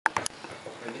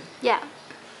Yeah.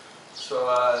 So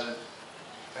I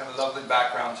have a lovely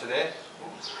background today.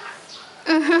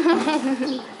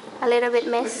 A little bit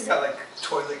mess. We got like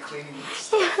toilet cleaning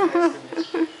stuff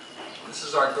next to me. This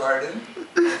is our garden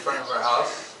in front of our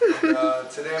house. And,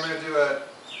 today I'm going to do a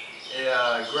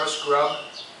gross grub.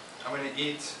 I'm going to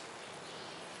eat.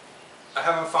 I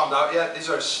haven't found out yet. These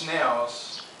are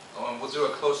snails. We'll do a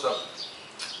close-up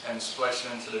and splice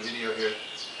it into the video here.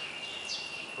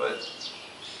 But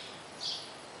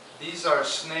these are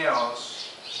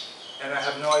snails, and I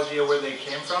have no idea where they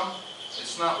came from.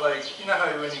 It's not like, you know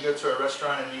how when you go to a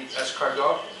restaurant and you eat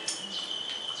escargot?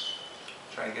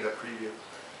 Trying to get a preview.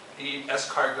 You eat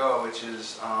escargot, which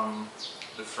is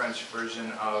the French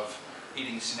version of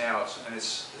eating snails, and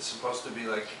it's supposed to be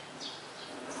like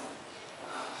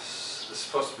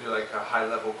a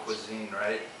high-level cuisine,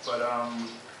 right? But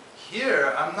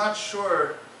here I'm not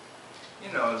sure,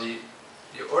 you know, the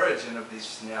origin of these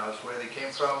snails, where they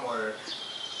came from, or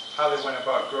how they went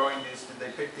about growing these. Did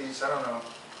they pick these? I don't know.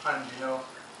 Han, do you know?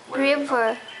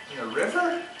 River. In the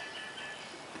river?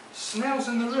 Snails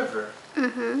in the river?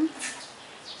 Mm-hmm.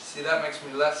 See, that makes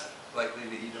me less likely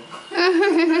to eat them.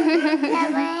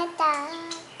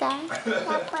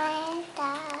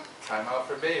 Time out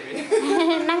for baby.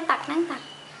 Năng tặc.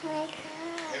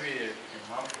 Maybe your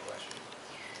mom will let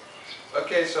you.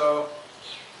 Okay, so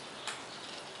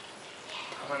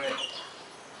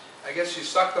I guess you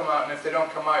suck them out, and if they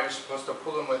don't come out, you're supposed to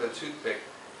pull them with a toothpick.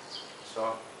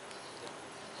 So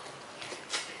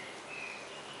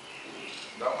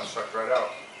that one sucked right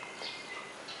out,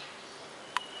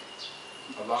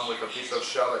 along with a piece of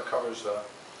shell that covers the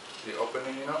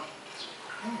opening, you know.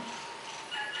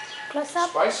 Close up.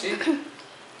 Spicy.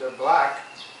 They're black.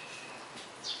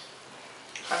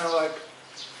 Kind of like.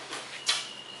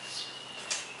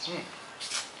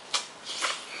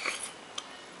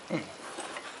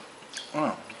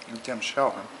 Oh, you damn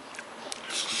shell, huh?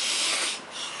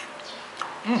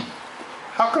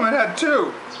 How come it had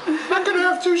two? How can it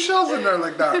have two shells in there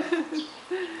like that?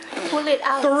 Pull it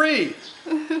out. 3.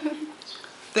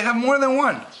 They have more than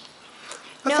one.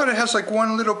 I thought it has like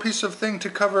one little piece of thing to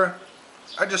cover.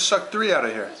 I just sucked 3 out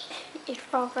of here. It's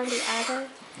probably the other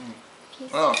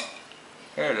piece. Oh,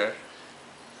 here it is.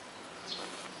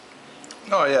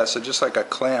 Oh yeah, so just like a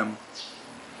clam.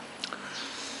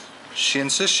 She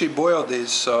insists she boiled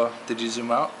these, so did you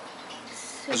zoom out?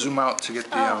 Zoom out to get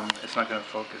the, it's not going to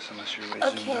focus unless you're way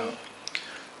zoomed out.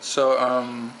 So,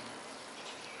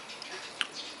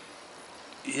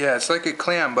 yeah, it's like a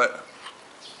clam, but,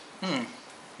 now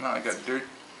I got dirt.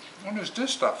 What is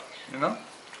this stuff, you know?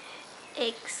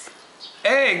 Eggs.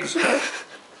 Eggs!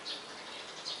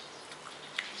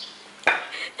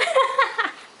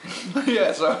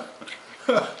 Yeah, so.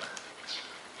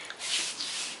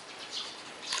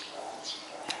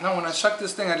 No, when I suck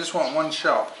this thing, I just want one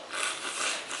shell.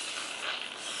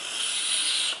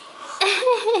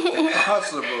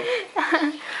 Impossible.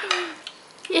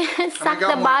 Yeah, suck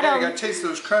the bottom. I gotta taste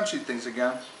those crunchy things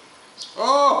again.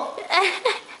 Oh!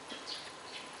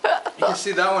 You can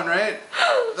see that one, right?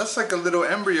 That's like a little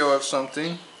embryo of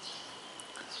something.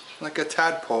 Like a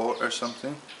tadpole or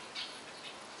something.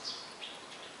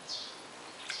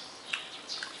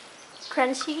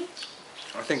 Crunchy.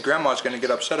 I think Grandma's gonna get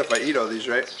upset if I eat all these,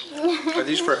 right? Are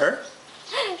these for her?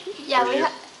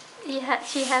 Yeah,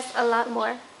 she has a lot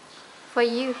more for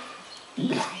you.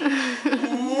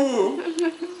 Ooh.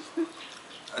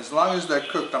 As long as they're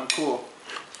cooked, I'm cool.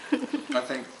 I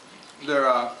think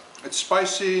they're, it's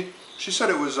spicy. She said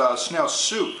it was snail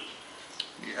soup.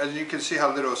 As you can see how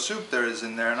little soup there is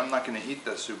in there, and I'm not gonna eat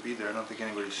that soup either. I don't think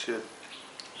anybody should.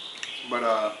 But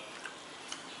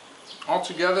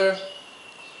altogether,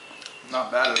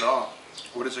 not bad at all.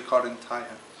 What is it called in Thai?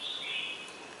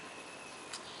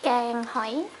 Càng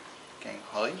hỏi. Gang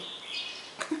Holly?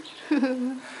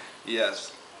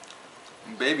 Yes.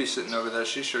 Baby sitting over there,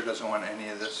 she sure doesn't want any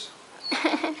of this.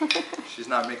 She's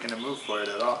not making a move for it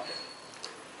at all.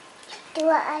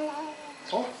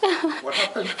 Oh, what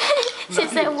happened? She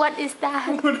said, what is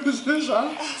that? What is this,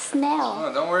 huh? Snail.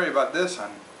 Oh, don't worry about this,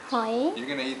 honey. Hỏi. You're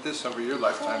gonna eat this over your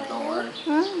lifetime, don't worry.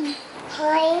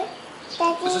 Hỏi.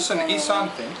 Is this an Isan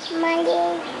thing?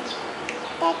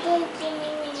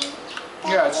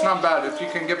 Yeah, it's not bad. If you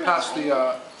can get past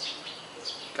the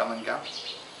galangal.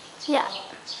 Yeah.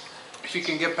 If you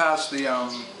can get past the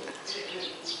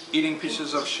eating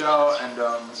pieces of shell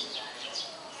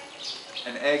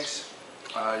and eggs,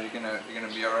 you're gonna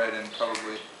be all right, and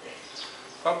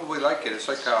probably like it. It's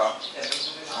like a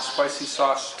spicy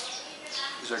sauce.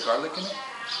 Is there garlic in it?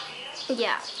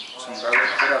 Yeah. Some garlic.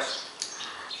 What else?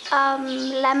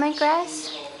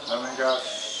 Lemongrass. Lemongrass.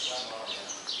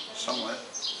 Somewhat.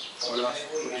 What else?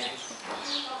 What is this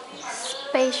one?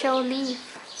 Special leaf.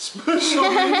 Special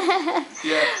leaf?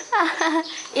 Yeah.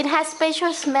 It has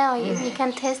special smell. You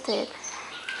can taste it.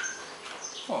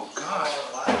 Oh God.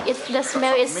 The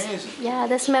smell is amazing. yeah.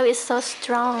 The smell is so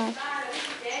strong,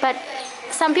 but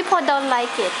some people don't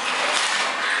like it.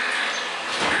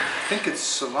 I think it's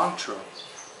cilantro.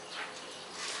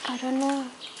 I don't know.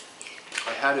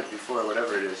 I had it before,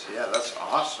 whatever it is. Yeah, that's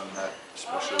awesome, that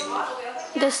special leaf.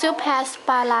 The soup has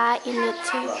pala in it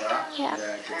too. Yeah, Yeah.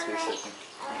 I can taste it, I think.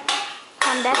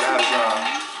 And It that's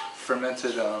has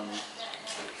fermented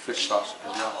fish sauce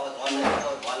as well.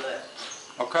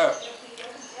 Okay,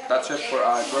 that's it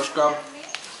for Grub.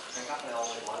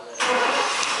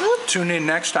 Tune in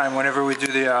next time whenever we do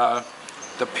the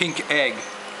pink egg.